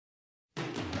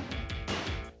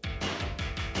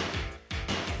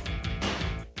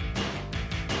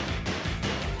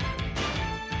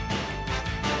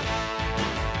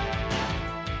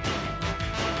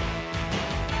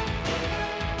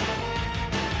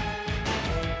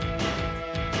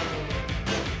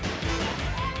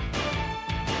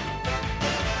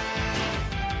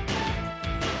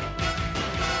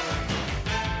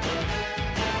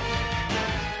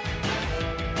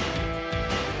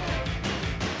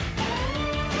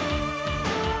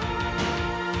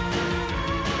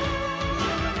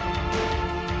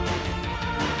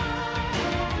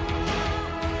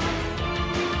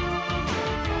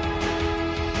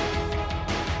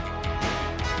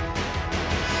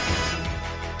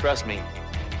Trust me,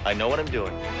 I know what I'm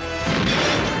doing.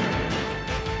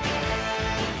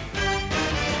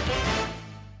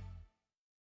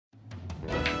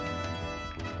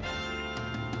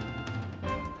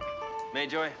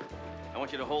 Mayjoy, I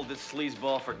want you to hold this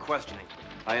sleazeball for questioning.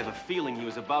 I have a feeling he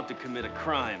was about to commit a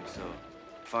crime, so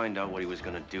find out what he was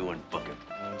gonna do and book him.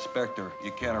 Inspector,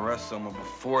 you can't arrest someone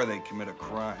before they commit a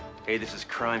crime. Hey, this is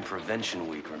Crime Prevention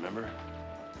Week, remember?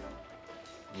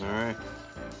 All right.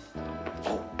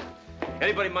 Oh,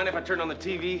 anybody mind if I turn on the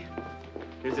TV?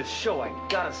 There's a show I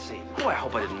gotta see. Boy, I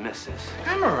hope I didn't miss this.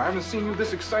 Hammer, I haven't seen you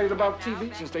this excited about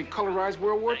TV since they colorized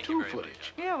World War II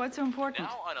footage. Yeah, what's so important?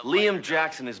 Liam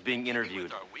Jackson is being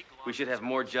interviewed. We should have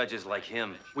more judges like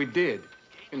him. We did,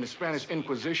 in the Spanish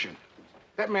Inquisition.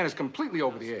 That man is completely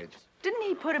over the edge. Didn't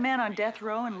he put a man on death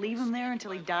row and leave him there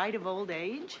until he died of old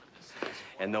age?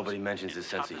 And nobody mentions his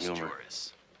sense of humor.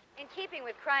 In keeping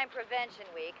with Crime Prevention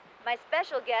Week, my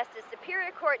special guest is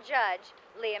Superior Court Judge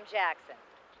Liam Jackson.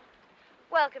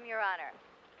 Welcome, Your Honor.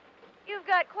 You've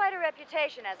got quite a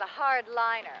reputation as a hard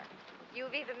liner.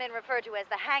 You've even been referred to as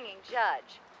the hanging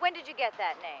judge. When did you get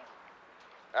that name?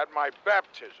 At my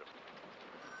baptism.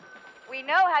 We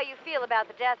know how you feel about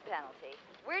the death penalty.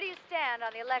 Where do you stand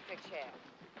on the electric chair?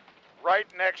 Right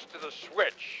next to the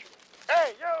switch.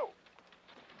 Hey, you!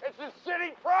 It's a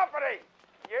city property!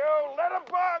 You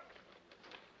littlebug!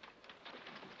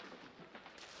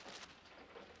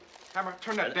 Hammer,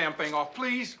 turn that damn thing off,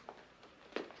 please.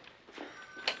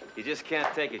 You just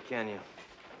can't take it, can you?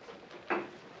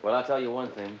 Well, I'll tell you one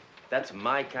thing. That's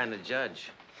my kind of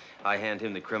judge. I hand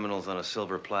him the criminals on a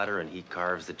silver platter, and he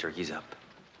carves the turkeys up.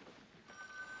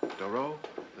 Doro,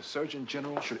 the Surgeon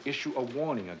General should issue a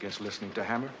warning against listening to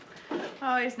Hammer.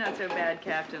 Oh, he's not so bad,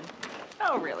 Captain.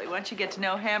 Oh, really? Once you get to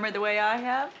know Hammer the way I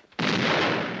have,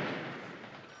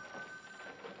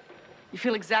 you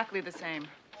feel exactly the same.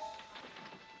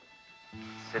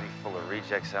 City full of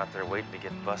rejects out there waiting to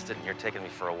get busted, and you're taking me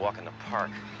for a walk in the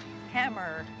park.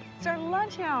 Hammer, it's our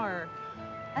lunch hour.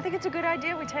 I think it's a good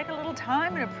idea we take a little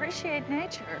time and appreciate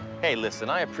nature. Hey, listen,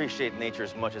 I appreciate nature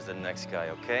as much as the next guy,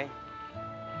 okay?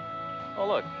 Oh,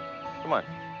 look. Come on.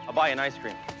 I'll buy you an ice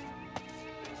cream.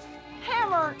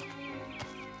 Hammer!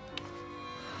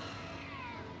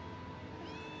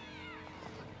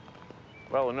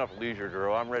 Well, enough leisure,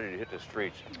 Duro. I'm ready to hit the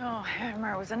streets. Oh,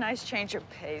 Hammer, it was a nice change of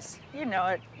pace. You know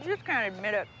it. You just can't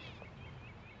admit it.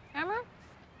 Hammer?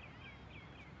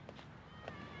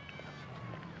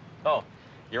 Oh,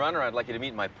 Your Honor, I'd like you to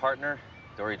meet my partner,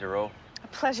 Dory Duro. A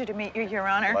pleasure to meet you, Your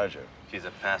Honor. Pleasure. She's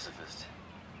a pacifist.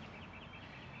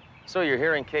 So you're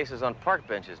hearing cases on park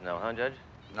benches now, huh, Judge?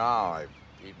 No, I've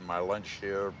eaten my lunch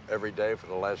here every day for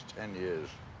the last 10 years.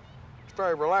 It's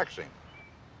very relaxing.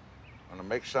 Want to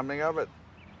make something of it?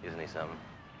 Isn't he something?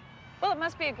 Well, it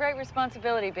must be a great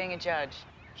responsibility being a judge.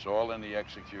 It's all in the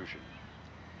execution.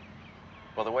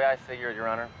 Well, the way I figure it, Your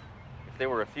Honor, if there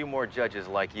were a few more judges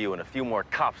like you and a few more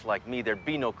cops like me, there'd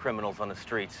be no criminals on the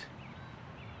streets.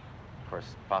 Of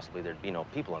course, possibly there'd be no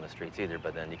people on the streets either,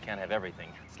 but then you can't have everything.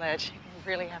 Sledge, you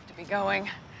really have to be going.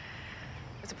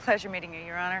 It was a pleasure meeting you,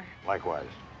 Your Honor. Likewise.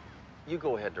 You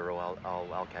go ahead, Duro.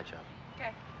 I'll catch up.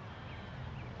 Okay.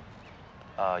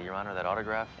 Your Honor, that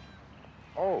autograph?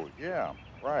 Oh, yeah,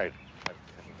 right. Have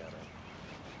you got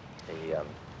it?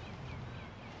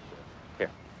 Here.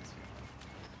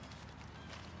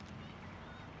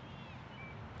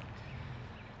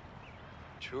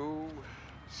 To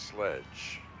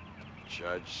Sledge,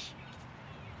 Judge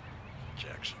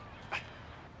Jackson.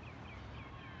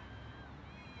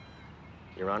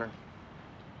 Your Honor,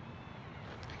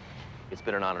 it's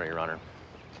been an honor, Your Honor.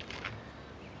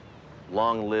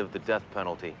 Long live the death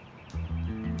penalty.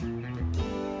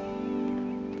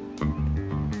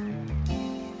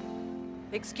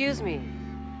 Excuse me.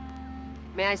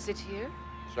 May I sit here?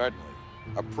 Certainly.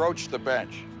 Approach the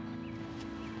bench.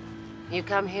 You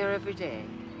come here every day.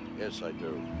 Yes, I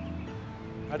do.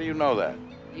 How do you know that?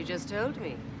 You just told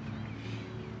me.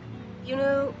 You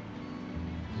know,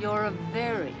 you're a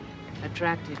very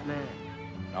attractive man.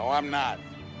 No, I'm not.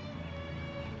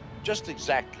 Just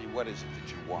exactly what is it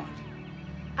that you want?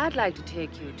 I'd like to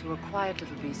take you to a quiet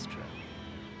little bistro.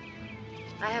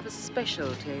 I have a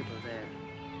special table there.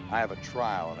 I have a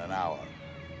trial in an hour.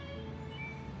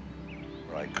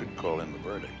 Or I could call in the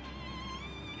verdict.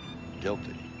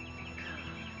 Guilty.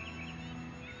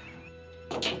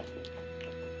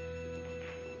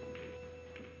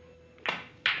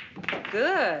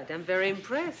 Good. I'm very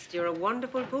impressed. You're a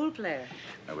wonderful pool player.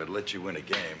 I would let you win a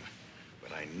game,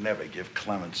 but I never give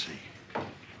clemency.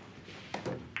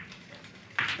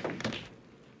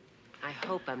 I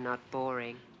hope I'm not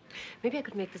boring. Maybe I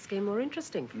could make this game more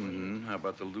interesting for you. How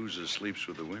about the loser sleeps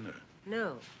with the winner?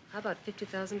 No. How about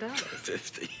 $50,000?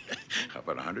 50. How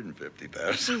about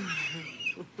 150,000?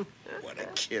 What a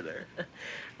kidder.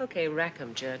 Okay, rack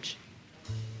 'em, Judge.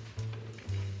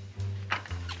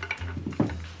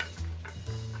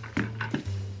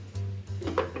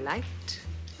 Light.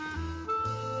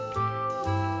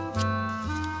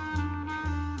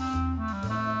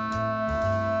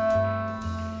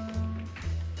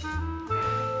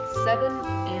 Seven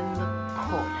in the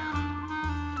corner.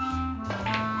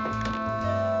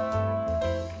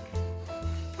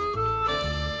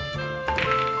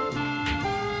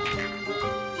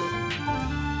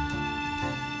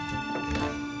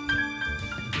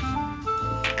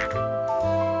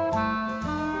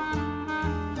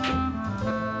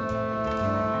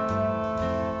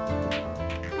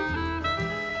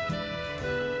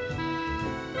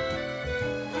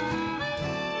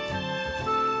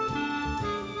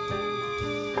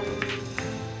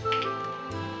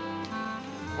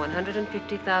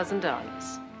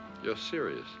 $150,000. You're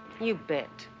serious? You bet.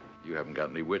 You haven't got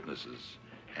any witnesses,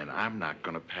 and I'm not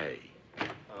gonna pay.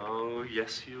 Oh,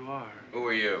 yes, you are. Who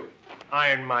are you?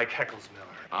 Iron Mike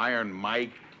Heckelsmiller. Iron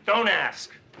Mike? Don't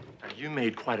ask. Now, you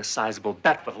made quite a sizable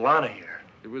bet with Lana here.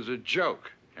 It was a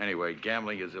joke. Anyway,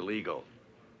 gambling is illegal,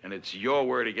 and it's your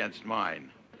word against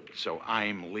mine, so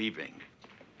I'm leaving.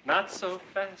 Not so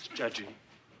fast, Judgy.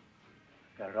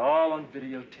 Got it all on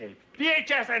videotape.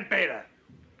 VHS and beta.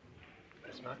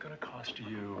 But it's not going to cost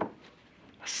you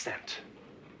a cent.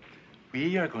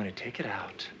 We are going to take it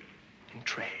out in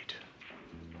trade.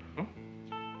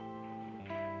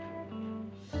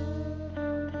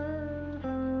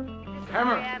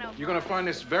 Hammer, you're going to find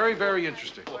this very, very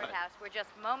interesting. Courthouse, where just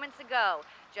moments ago,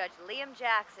 Judge Liam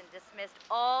Jackson dismissed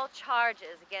all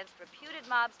charges against reputed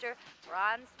mobster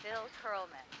Bronze Phil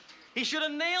Curlman. He should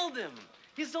have nailed him.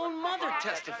 His own mother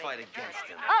testified against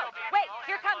him. Oh, wait,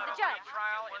 here comes the judge.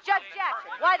 Judge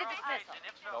Jackson, why the dismissal?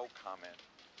 No comment.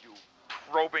 You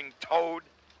probing toad.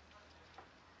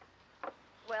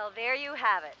 Well, there you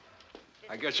have it.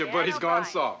 I guess your buddy's gone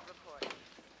soft.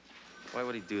 Why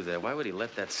would he do that? Why would he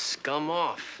let that scum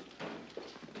off?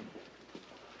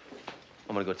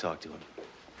 I'm gonna go talk to him.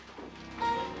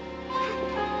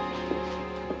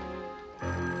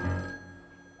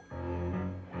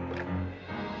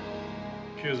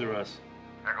 Accuser us.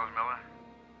 Heckelsmiller?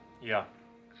 Yeah.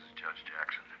 This is Judge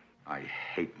Jackson. I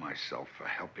hate myself for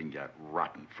helping that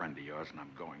rotten friend of yours, and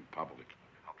I'm going public.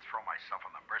 I'll throw myself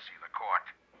on the mercy of the court.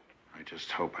 I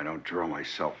just hope I don't draw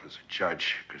myself as a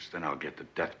judge, because then I'll get the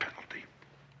death penalty.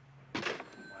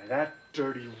 Why, that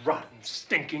dirty, rotten,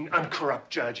 stinking, uncorrupt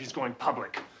judge, he's going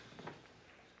public.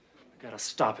 I gotta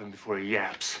stop him before he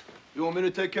yaps. You want me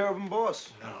to take care of him,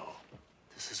 boss? No.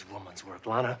 This is woman's work.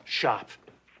 Lana, shop.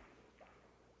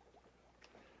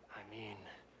 I mean,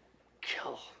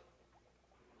 kill.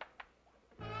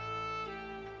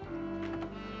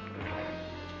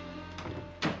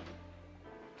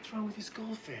 What's wrong with these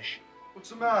goldfish? What's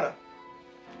the matter?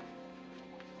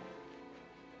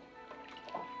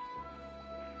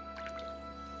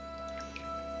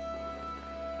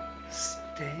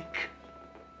 Steak?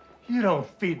 You don't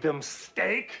feed them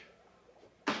steak.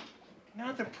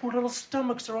 Now their poor little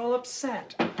stomachs are all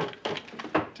upset.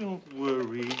 Don't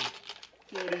worry.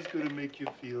 Daddy's gonna make you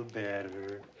feel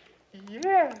better.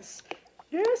 Yes.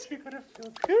 Yes, you're gonna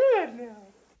feel good now.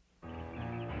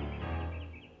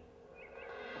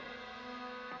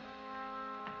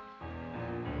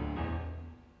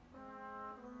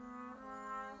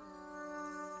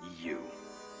 You.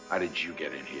 How did you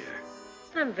get in here?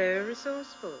 I'm very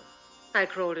resourceful. I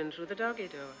crawled in through the doggy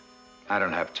door. I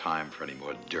don't have time for any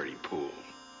more dirty pool.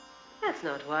 That's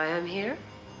not why I'm here.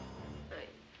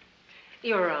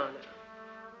 Your Honor,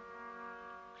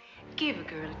 give a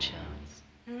girl a chance.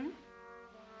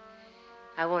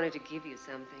 I wanted to give you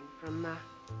something from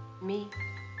me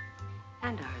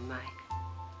and Iron Mike.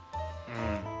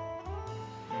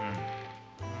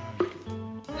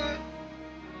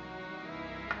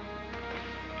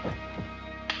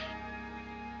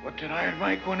 What did Iron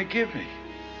Mike want to give me?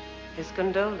 His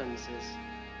condolences.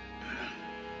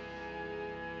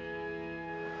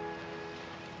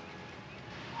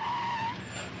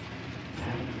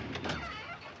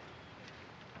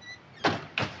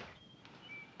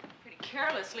 Pretty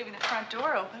careless leaving the front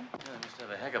door open. Yeah, I must have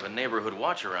a heck of a neighborhood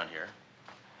watch around here.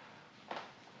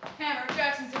 Hammer,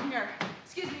 Jackson's in here.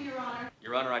 Excuse me, Your Honor.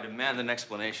 Your Honor, I demand an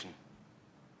explanation.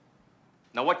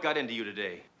 Now, what got into you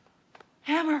today?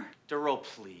 Hammer! Duro,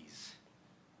 please.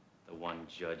 The one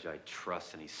judge I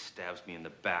trust, and he stabs me in the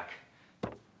back.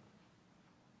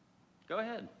 Go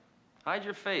ahead. Hide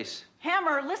your face.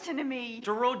 Hammer, listen to me.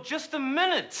 Duro, just a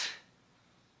minute.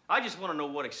 I just want to know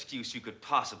what excuse you could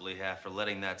possibly have for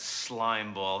letting that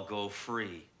slime ball go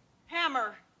free.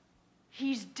 Hammer,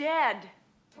 he's dead.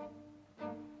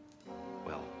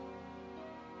 Well,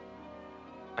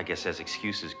 I guess as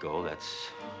excuses go, that's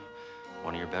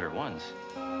one of your better ones.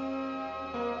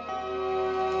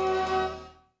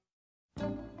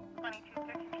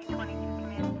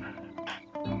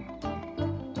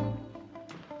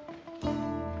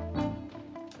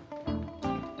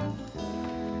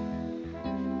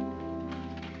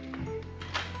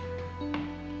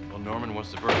 Well, Norman,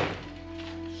 what's the verdict?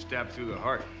 Stabbed through the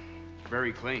heart.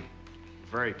 Very clean.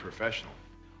 Very professional.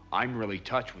 I'm really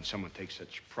touched when someone takes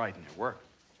such pride in their work.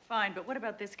 Fine, but what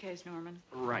about this case, Norman?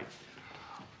 Right.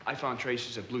 I found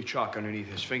traces of blue chalk underneath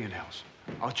his fingernails.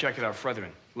 I'll check it out further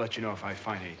and let you know if I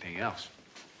find anything else.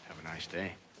 Have a nice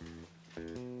day.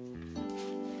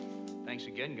 Thanks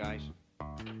again, guys.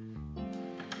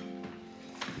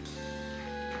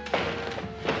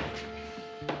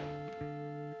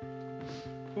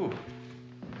 Ooh,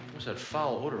 what's that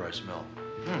foul odor I smell?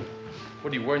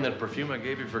 What, are you wearing that perfume I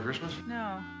gave you for Christmas?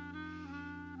 No.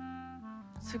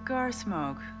 Cigar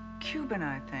smoke. Cuban,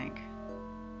 I think.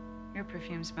 Your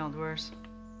perfume smelled worse.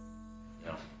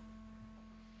 Yeah.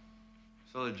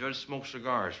 So the judge smokes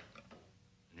cigars.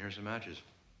 And here's some matches.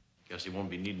 Guess he won't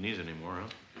be needing these anymore, huh?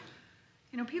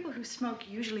 You know, people who smoke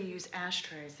usually use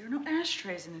ashtrays. There are no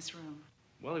ashtrays in this room.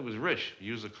 Well, he was rich. He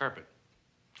used the carpet.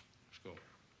 Let's go.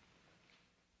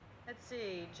 Let's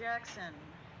see. Jackson.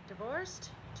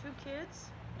 Divorced? 2 kids?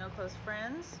 No close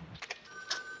friends?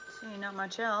 See, not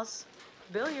much else.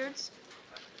 Billiards?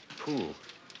 Pool.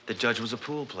 The judge was a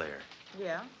pool player.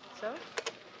 Yeah, so?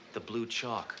 The blue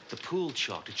chalk. The pool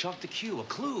chalk. To chalk the cue. A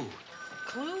clue.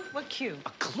 Clue? What cue? A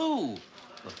clue.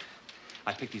 Look,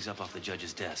 I picked these up off the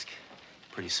judge's desk.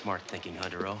 Pretty smart thinking, huh,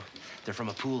 Duro? They're from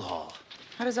a pool hall.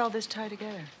 How does all this tie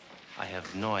together? I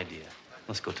have no idea.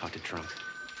 Let's go talk to Trunk.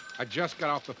 I just got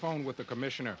off the phone with the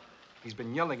commissioner. He's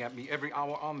been yelling at me every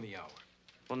hour on the hour.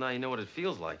 Well, now you know what it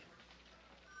feels like.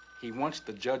 He wants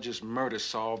the judge's murder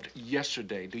solved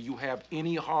yesterday. Do you have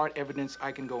any hard evidence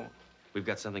I can go on? We've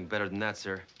got something better than that,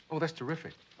 sir. Oh, that's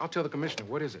terrific. I'll tell the commissioner.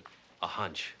 What is it? A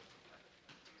hunch.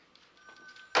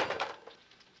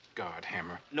 God,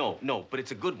 Hammer. No, but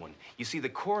it's a good one. You see, the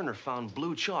coroner found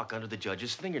blue chalk under the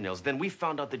judge's fingernails. Then we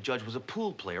found out the judge was a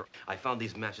pool player. I found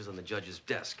these matches on the judge's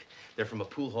desk. They're from a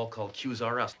pool hall called Q's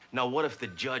R Us. Now, what if the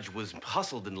judge was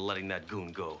hustled into letting that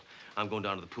goon go? I'm going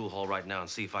down to the pool hall right now and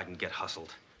see if I can get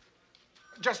hustled.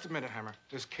 Just a minute, Hammer.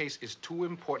 This case is too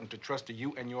important to trust to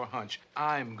you and your hunch.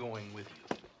 I'm going with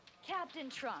you. Captain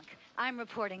Trunk, I'm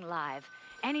reporting live.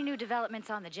 Any new developments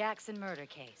on the Jackson murder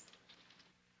case?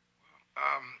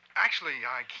 Actually,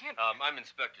 I can't... I'm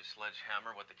Inspector Sledge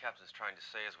Hammer. What the captain's trying to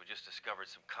say is we just discovered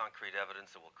some concrete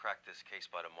evidence that will crack this case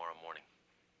by tomorrow morning.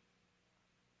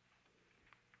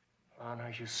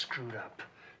 Honor, you screwed up.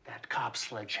 That cop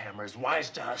Sledgehammer is wise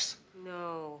to us.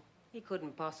 No, he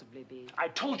couldn't possibly be. I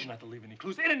told you not to leave any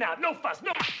clues. In and out, no fuss,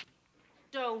 no...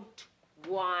 Don't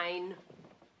whine.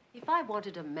 If I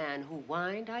wanted a man who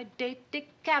whined, I'd date Dick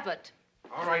Cavett.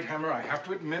 All right, Hammer, I have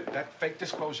to admit that fake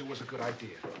disclosure was a good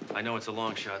idea. I know it's a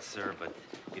long shot, sir, but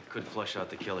it could flush out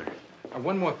the killer.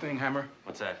 One more thing, Hammer.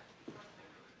 What's that?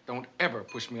 Don't ever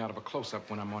push me out of a close-up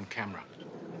when I'm on camera.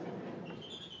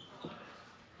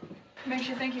 Makes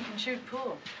you think you can shoot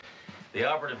pool. The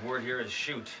operative word here is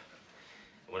shoot.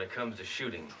 When it comes to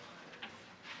shooting,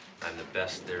 I'm the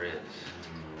best there is.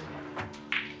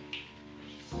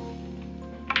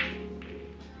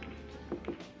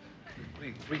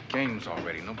 3 games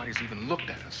already. Nobody's even looked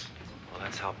at us. Well,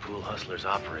 that's how pool hustlers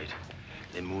operate.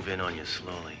 They move in on you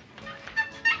slowly.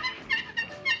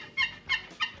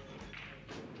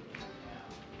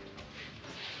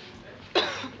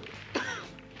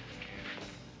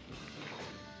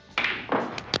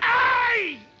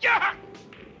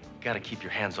 Gotta keep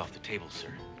your hands off the table,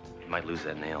 sir. You might lose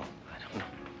that nail. I don't know.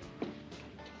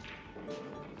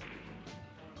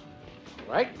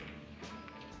 Right?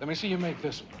 Let me see you make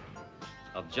this one.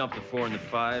 I'll jump the 4 and the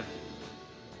 5.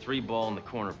 3 ball in the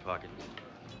corner pocket.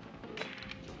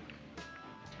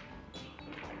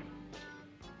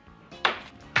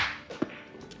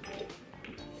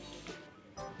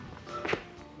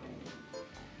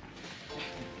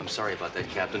 I'm sorry about that,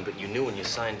 Captain, but you knew when you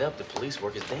signed up the police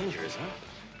work is dangerous, huh?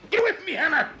 Get with me,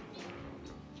 Hammer!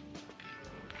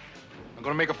 I'm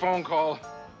gonna make a phone call.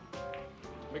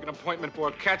 Make an appointment for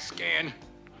a CAT scan.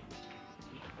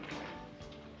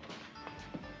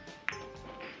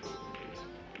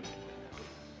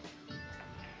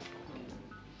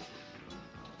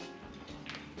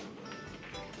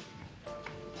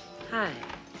 Hi.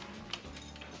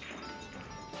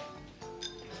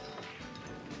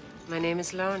 My name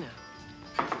is Lorna.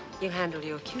 You handle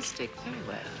your cue stick very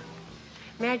well.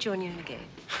 May I join you in a game?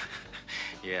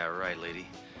 Yeah, right, lady.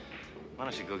 Why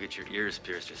don't you go get your ears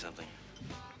pierced or something?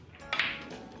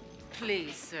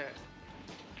 Please, sir.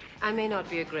 I may not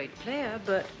be a great player,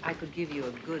 but I could give you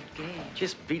a good game.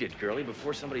 Just beat it, girlie,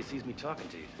 before somebody sees me talking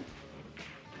to you.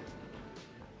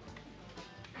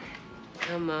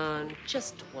 Come on,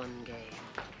 just one game.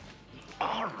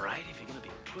 All right, if you're gonna be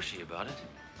pushy about it.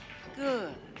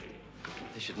 Good.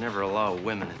 They should never allow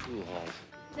women in pool halls.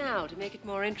 Now, to make it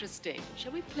more interesting,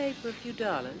 shall we play for a few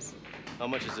dollars? How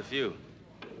much is a few?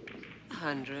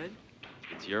 100.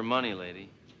 It's your money, lady.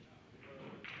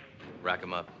 Rack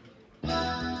 'em up.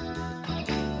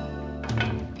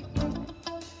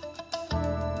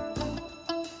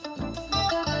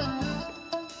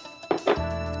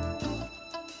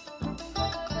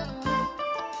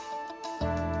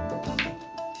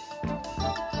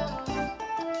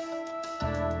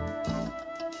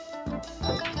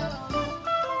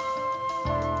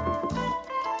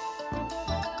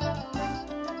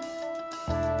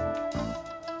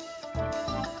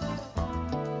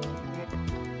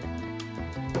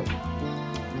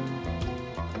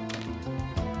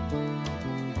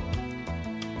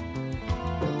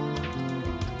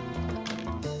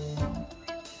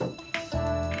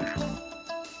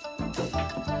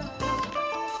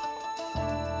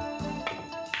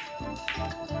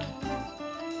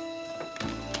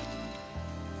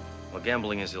 Well,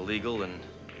 gambling is illegal, and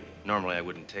normally I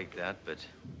wouldn't take that, but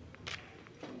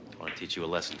I want to teach you a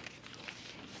lesson.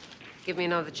 Give me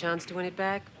another chance to win it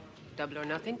back. Double or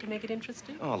nothing to make it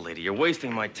interesting. Oh, lady, you're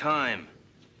wasting my time.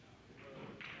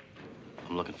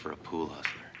 I'm looking for a pool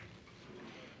hustler.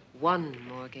 One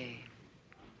more game.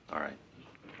 All right.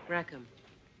 Rack 'em.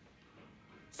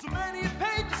 So many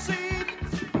paid to see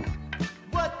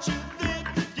what you think,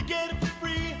 you get it for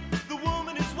free. The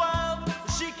woman is wild,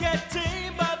 she can't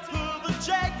tame, but pull the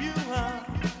jag you are.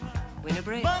 Win a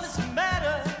brace. Money's a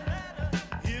matter.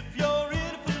 If you're in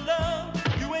it for love,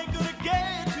 you ain't gonna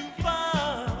get too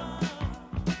far.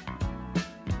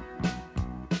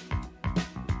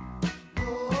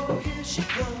 Oh, here she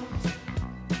comes.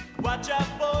 Watch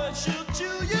out, boy, she'll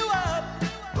chew you up.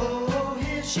 Oh,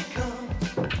 here she comes.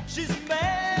 She's a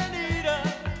man-eater.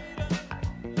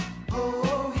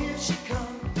 Oh, here she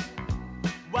comes.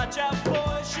 Watch out,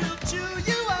 boy, she'll chew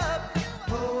you up.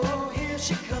 Oh, here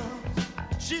she comes.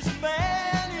 She's a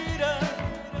man-eater.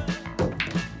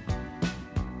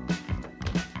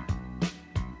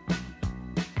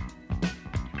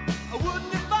 I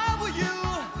wouldn't if I were you.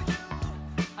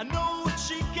 I know what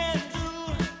she can do.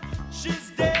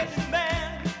 She's deadly,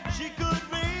 man. She could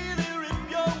really rip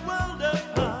your world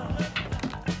apart.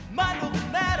 Mind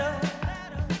don't matter.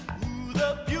 Ooh, the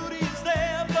beauty's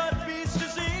there, but beast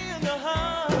is in the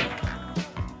heart.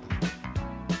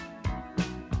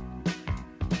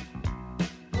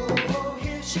 Oh,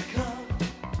 here she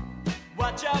comes.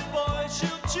 Watch out, boy,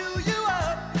 she'll chew you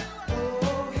up.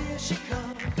 Oh, here she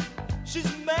comes. She's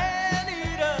a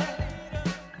man-eater.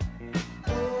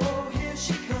 Oh, here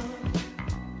she comes.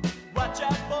 Watch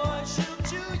out, boy, she'll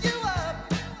chew you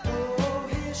up. Oh,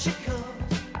 here she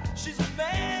comes. She's a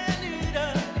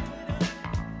man-eater.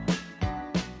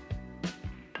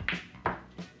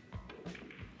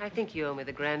 I think you owe me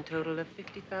the grand total of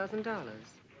 $50,000.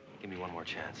 Give me one more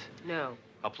chance. No.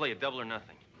 I'll play you double or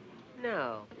nothing.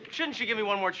 No. Shouldn't you give me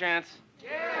one more chance?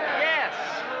 Yes!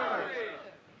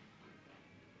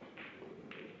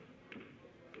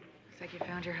 Looks like you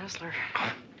found your hustler.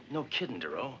 No kidding,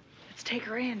 Duro. Let's take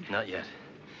her in. Not yet.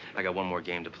 I got one more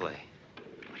game to play.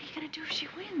 What are you gonna do if she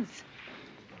wins?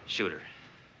 Shoot her.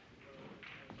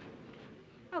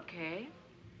 Okay.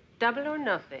 Double or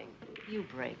nothing. You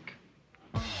break.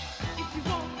 If you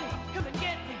want me, come and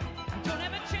get me. You don't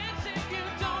have a chance if you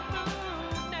don't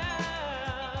move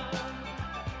now.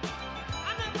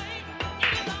 I'm not waiting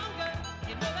any longer.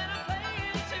 You know that I'm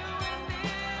playing to win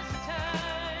this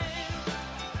time.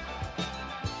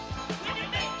 When you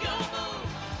make your move,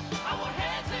 I won't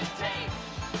hesitate.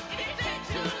 If it takes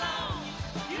too long,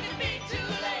 you can be too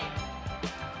late.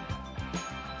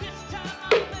 This time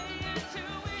I'm playing to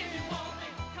win. If you want me,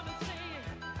 come and say it.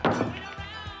 Wait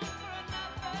around for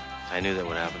another. I knew that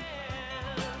would happen.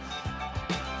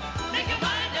 Make your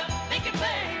mind up, make it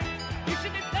play. You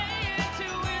should be playing to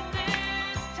win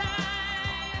this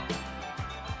time.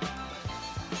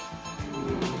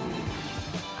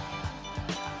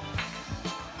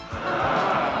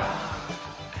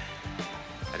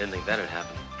 I didn't think that'd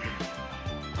happen.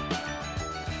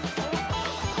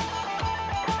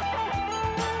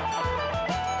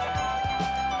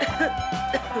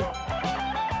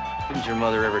 your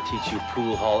mother ever teach you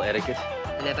pool hall etiquette?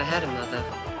 I never had a mother.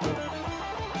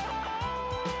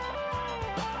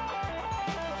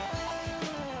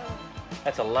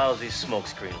 That's a lousy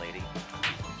smokescreen, lady.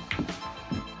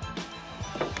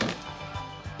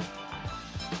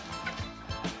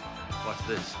 What's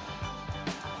this?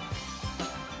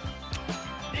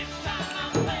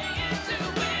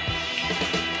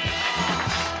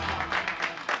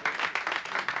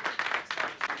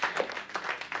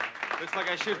 Looks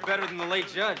like I shoot better than the late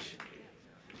judge.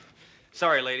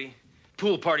 Sorry, lady.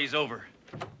 Pool party's over.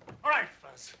 All right,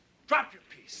 Fuzz. Drop your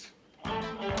piece.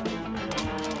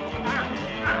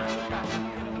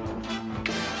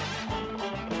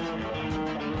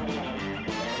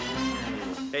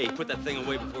 Hey, put that thing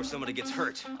away before somebody gets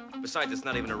hurt. Besides, it's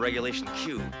not even a regulation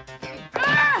cue.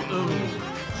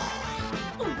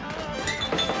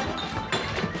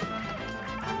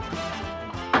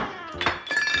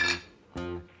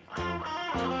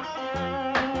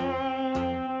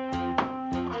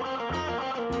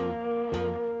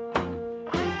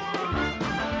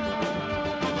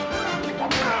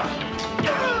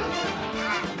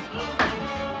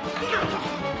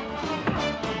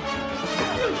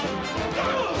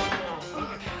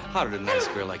 How did a nice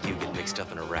girl like you get mixed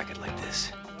up in a racket like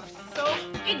this? So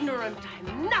ignorant.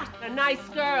 I'm not a nice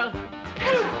girl.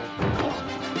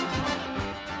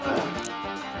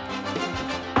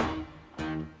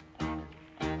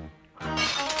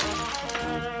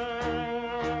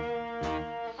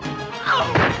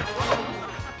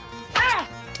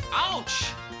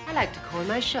 Ouch! I like to call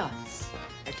my shots.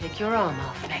 I'll take your arm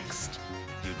off next.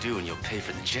 You do, and you'll pay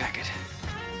for the jacket.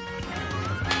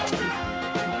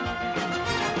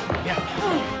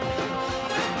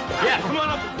 Yeah, come on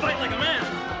up and fight like a man.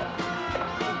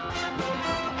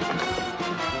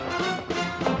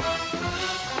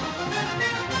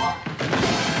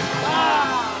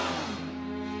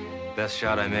 Best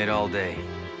shot I made all day.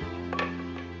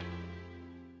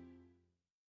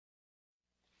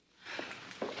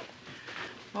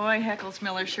 Boy, Heckles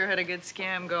Miller sure had a good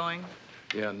scam going.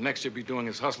 Yeah, next you'll be doing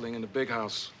his hustling in the big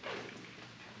house.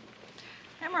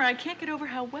 Hammer, I can't get over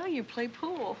how well you play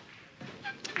pool.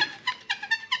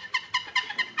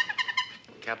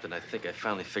 Captain, I think I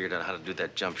finally figured out how to do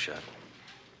that jump shot.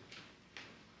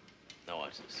 Now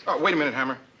watch this. Oh, wait a minute,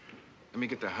 Hammer. Let me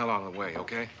get the hell out of the way,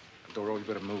 okay? Doro, you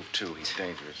better move, too. He's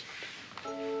dangerous.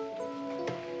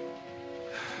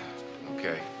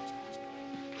 Okay.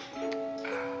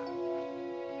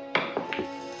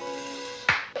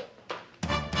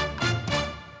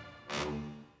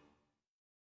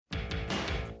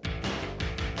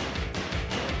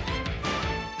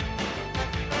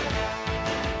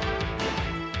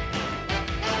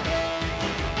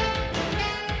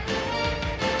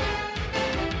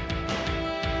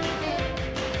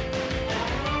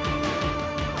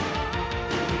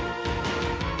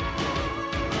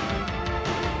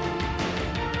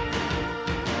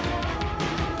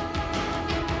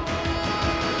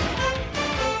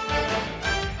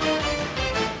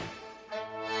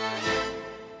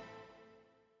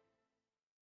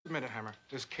 Hammer.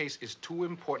 This case is too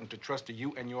important to trust to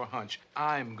you and your hunch.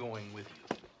 I'm going with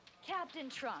you. Captain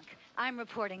Trunk, I'm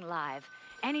reporting live.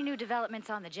 Any new developments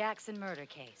on the Jackson murder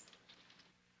case?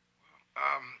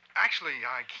 Actually,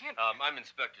 I can't... I'm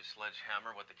Inspector Sledge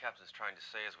Hammer. What the captain's trying to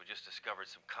say is we just discovered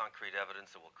some concrete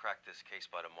evidence that will crack this case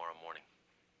by tomorrow morning.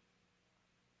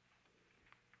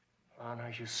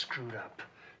 Honor, you screwed up.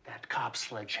 That cop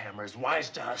Sledgehammer is wise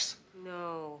to us.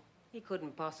 No, he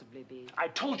couldn't possibly be. I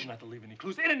told you not to leave any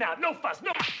clues. In and out, no fuss,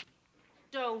 no...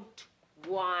 Don't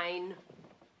whine.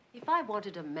 If I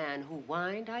wanted a man who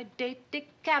whined, I'd date Dick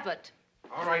Cavett.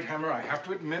 All right, Hammer, I have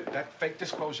to admit that fake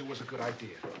disclosure was a good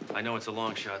idea. I know it's a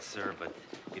long shot, sir, but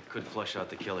it could flush out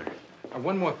the killer.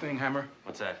 One more thing, Hammer.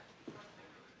 What's that?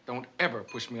 Don't ever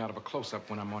push me out of a close-up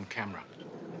when I'm on camera.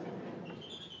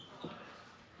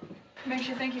 Makes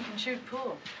you think you can shoot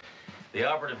pool. The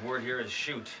operative word here is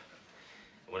shoot.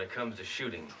 When it comes to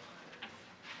shooting,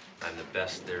 I'm the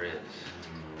best there is.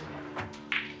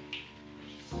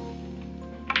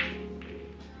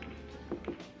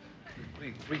 We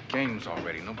played 3 games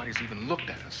already. Nobody's even looked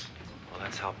at us. Well,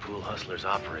 that's how pool hustlers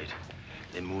operate.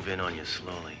 They move in on you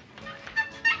slowly.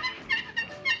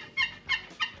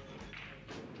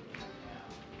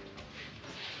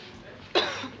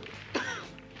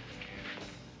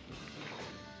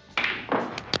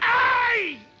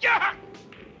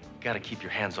 Gotta keep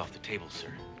your hands off the table,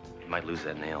 sir. You might lose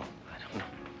that nail. I don't know.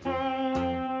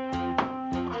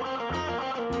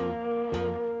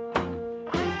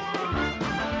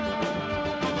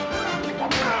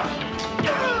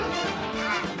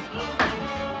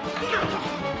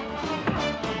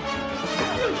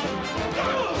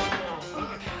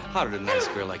 How did a nice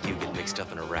girl like you get mixed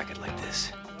up in a racket like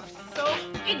this? So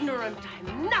ignorant.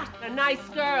 I'm not a nice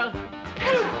girl.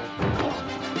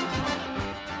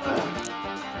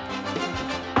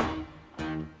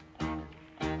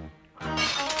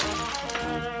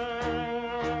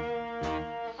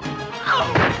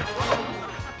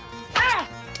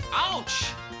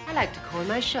 Ouch! I like to call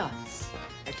my shots.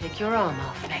 I'll take your arm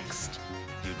off next.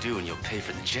 You do, and you'll pay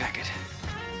for the jacket.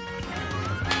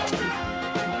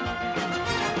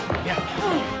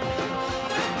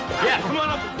 Yeah, come on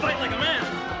up and fight like a man.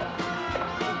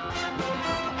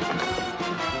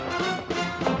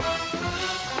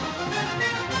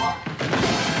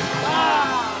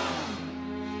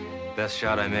 Best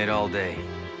shot I made all day.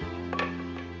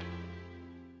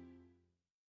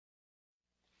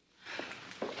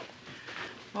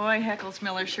 Boy, Heckles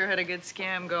Miller sure had a good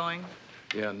scam going.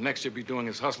 Yeah, next you'll be doing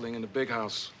his hustling in the big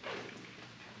house.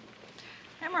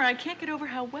 Hammer, I can't get over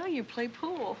how well you play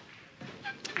pool.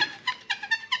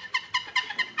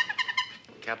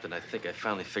 Captain, I think I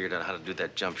finally figured out how to do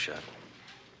that jump shot.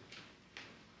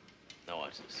 Now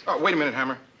watch this. Oh, wait a minute,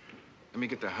 Hammer. Let me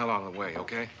get the hell out of the way,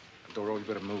 okay? Doro, you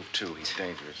better move, too. He's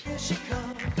dangerous. Here she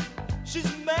comes. She's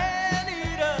a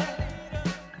man-eater.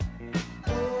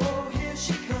 Oh, here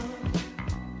she comes.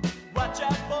 Watch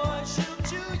out, boy, she'll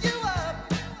chew you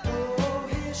up. Oh,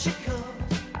 here she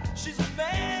comes. She's a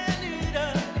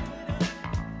man-eater.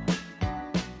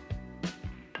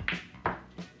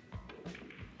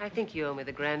 I think you owe me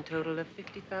the grand total of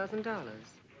 $50,000.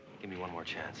 Give me one more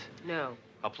chance. No.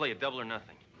 I'll play you double or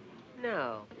nothing.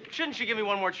 No. Shouldn't you give me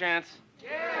one more chance?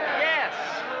 Yeah. Yes!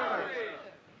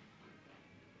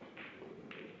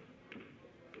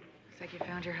 Looks like you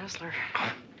found your hustler.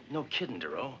 No kidding,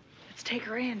 Duro. Let's take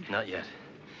her in. Not yet.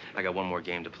 I got one more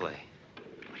game to play.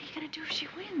 What are you gonna do if she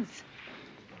wins?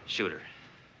 Shoot her.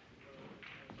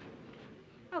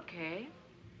 Okay.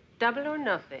 Double or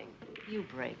nothing. You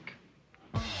break.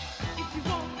 If you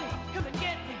want me, come and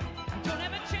get me. Don't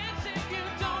have a chance if you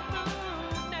don't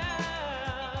move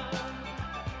now.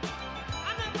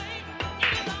 I'm not waiting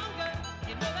any longer.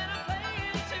 You know that I'm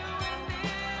playing to win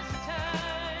this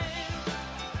time.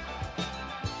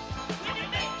 When you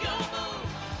make your move,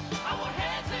 I won't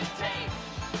hesitate.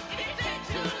 If it takes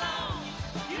too long,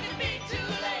 you can be too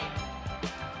late.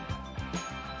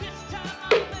 This time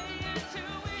I'm playing to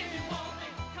win. If you want me,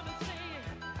 come and say it.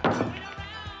 Wait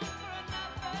around for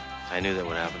another. I knew that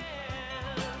would happen.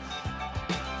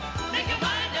 Make your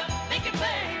mind up, make it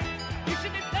play. You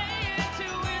should be playing to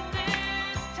win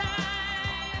this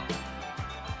time.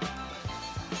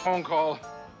 Phone call.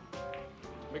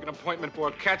 Make an appointment for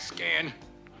a CAT scan.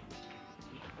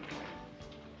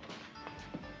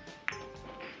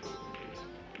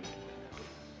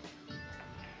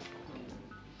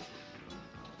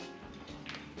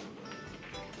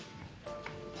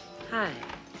 Hi.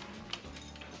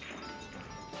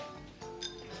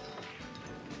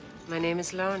 My name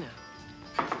is Lorna.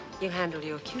 You handle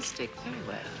your cue stick very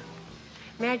well.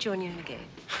 May I join you in a game?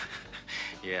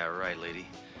 Yeah, right, lady.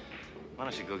 Why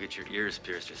don't you go get your ears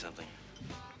pierced or something?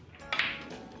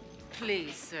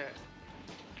 Please, sir.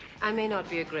 I may not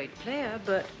be a great player,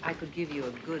 but I could give you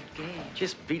a good game.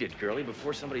 Just beat it, girlie,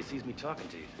 before somebody sees me talking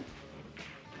to you.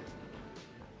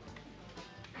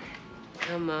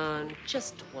 Come on,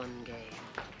 just one game.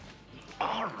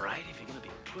 All right, if you're gonna be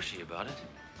pushy about it.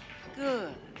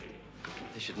 Good.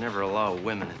 They should never allow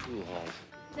women in pool halls.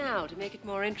 Now, to make it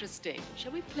more interesting,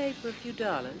 shall we play for a few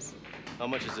dollars? How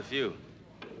much is a few?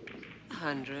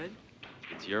 100.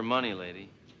 It's your money, lady.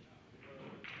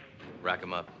 Rack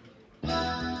 'em up.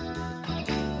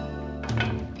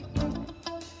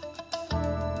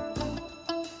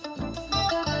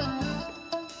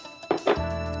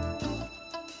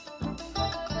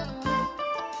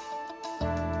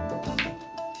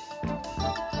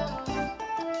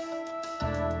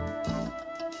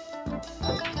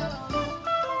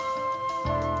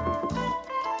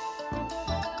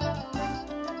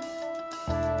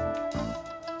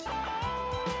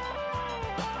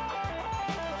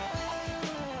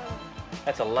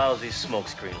 That's a lousy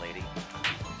smokescreen, lady.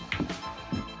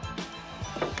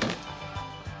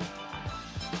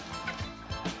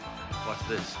 What's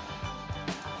this?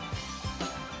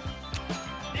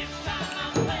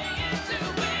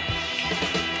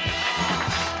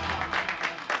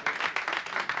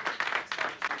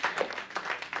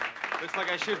 Looks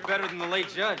like I shoot better than the late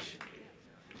judge.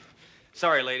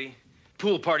 Sorry, lady.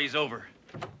 Pool party's over.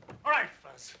 All right,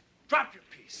 Fuzz. Drop your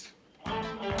piece.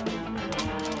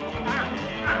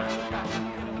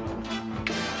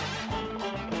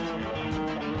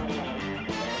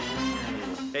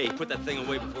 Hey, put that thing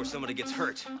away before somebody gets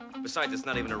hurt. Besides, it's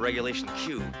not even a regulation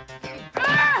cue.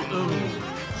 Ah!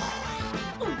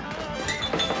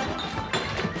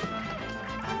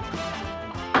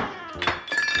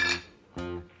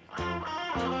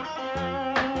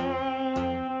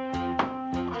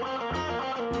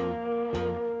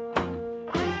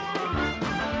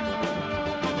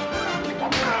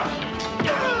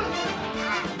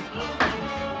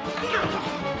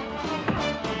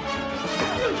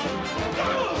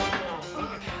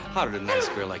 How did a nice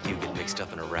girl like you get mixed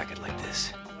up in a racket like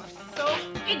this? So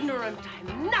ignorant.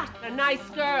 I'm not a nice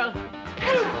girl.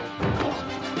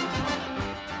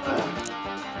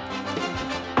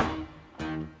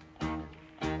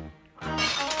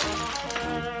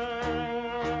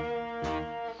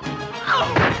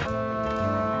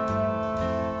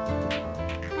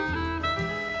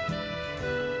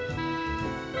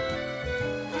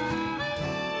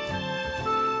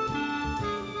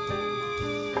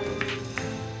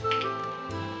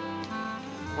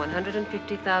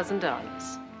 150,000.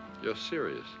 You're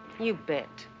serious? You bet.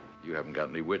 You haven't got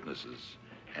any witnesses,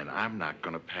 and I'm not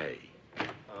gonna pay.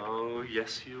 Oh,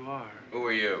 yes, you are. Who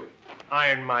are you?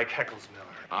 Iron Mike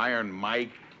Heckelsmiller. Iron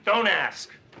Mike? Don't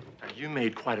ask. Now, you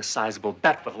made quite a sizable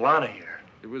bet with Lana here.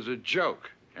 It was a joke.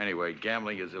 Anyway,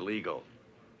 gambling is illegal,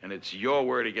 and it's your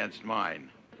word against mine,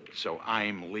 so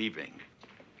I'm leaving.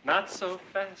 Not so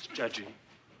fast, Judgy.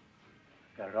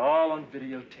 Got it all on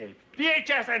videotape.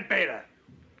 VHS and beta.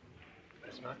 But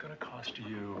it's not going to cost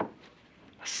you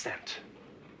a cent.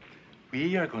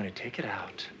 We are going to take it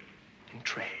out in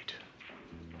trade.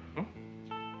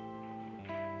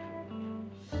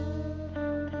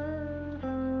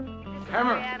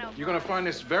 Hammer, you're going to find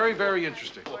this very, very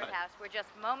interesting. Courthouse, where just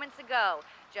moments ago,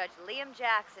 Judge Liam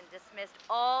Jackson dismissed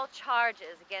all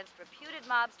charges against reputed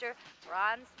mobster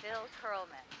Bronze Phil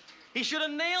Curlman. He should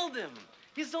have nailed him.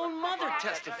 His own mother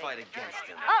testified against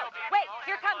him. Oh, wait,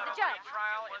 here comes the judge.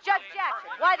 Judge Jackson,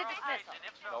 why the dismissal?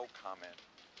 No comment,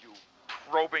 you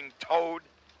probing toad.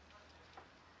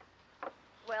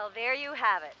 Well, there you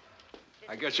have it.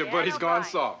 I guess your buddy's gone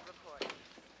soft.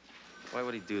 Why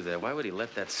would he do that? Why would he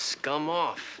let that scum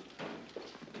off?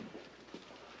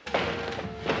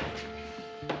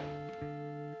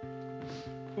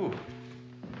 Ooh,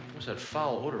 what's that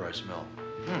foul odor I smell?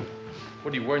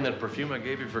 What, are you wearing that perfume I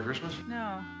gave you for Christmas?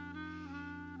 No.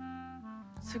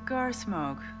 Cigar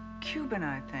smoke. Cuban,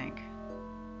 I think.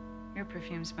 Your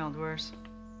perfume smelled worse.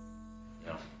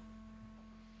 Yeah.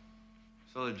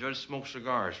 So the judge smokes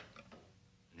cigars.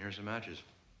 And here's some matches.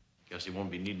 Guess he won't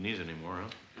be needing these anymore, huh?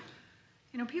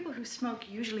 You know, people who smoke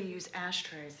usually use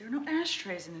ashtrays. There are no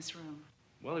ashtrays in this room.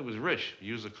 Well, he was rich. He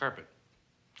used the carpet.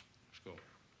 Let's go.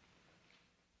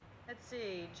 Let's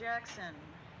see. Jackson,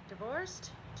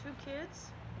 divorced, 2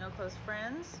 kids, no close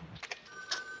friends.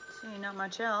 See, not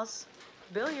much else.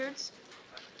 Billiards.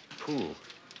 Pool.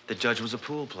 The judge was a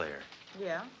pool player.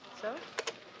 Yeah, so?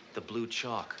 The blue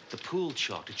chalk. The pool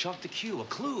chalk. To chalk the cue. A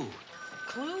clue.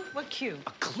 Clue? What cue?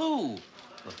 A clue.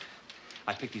 Look,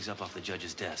 I picked these up off the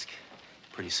judge's desk.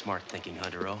 Pretty smart thinking,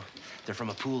 Huntero. They're from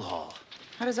a pool hall.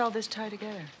 How does all this tie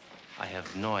together? I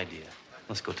have no idea.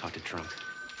 Let's go talk to Trunk.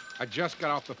 I just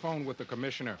got off the phone with the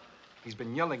commissioner. He's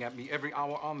been yelling at me every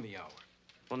hour on the hour.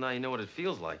 Well, now you know what it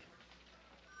feels like.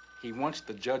 He wants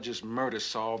the judge's murder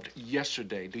solved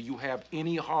yesterday. Do you have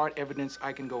any hard evidence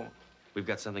I can go on? We've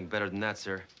got something better than that,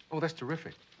 sir. Oh, that's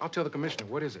terrific. I'll tell the commissioner.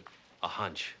 What is it? A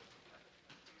hunch.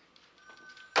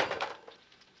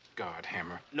 God,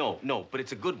 Hammer. No, but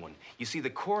it's a good one. You see, the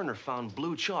coroner found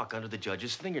blue chalk under the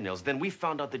judge's fingernails. Then we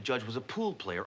found out the judge was a pool player.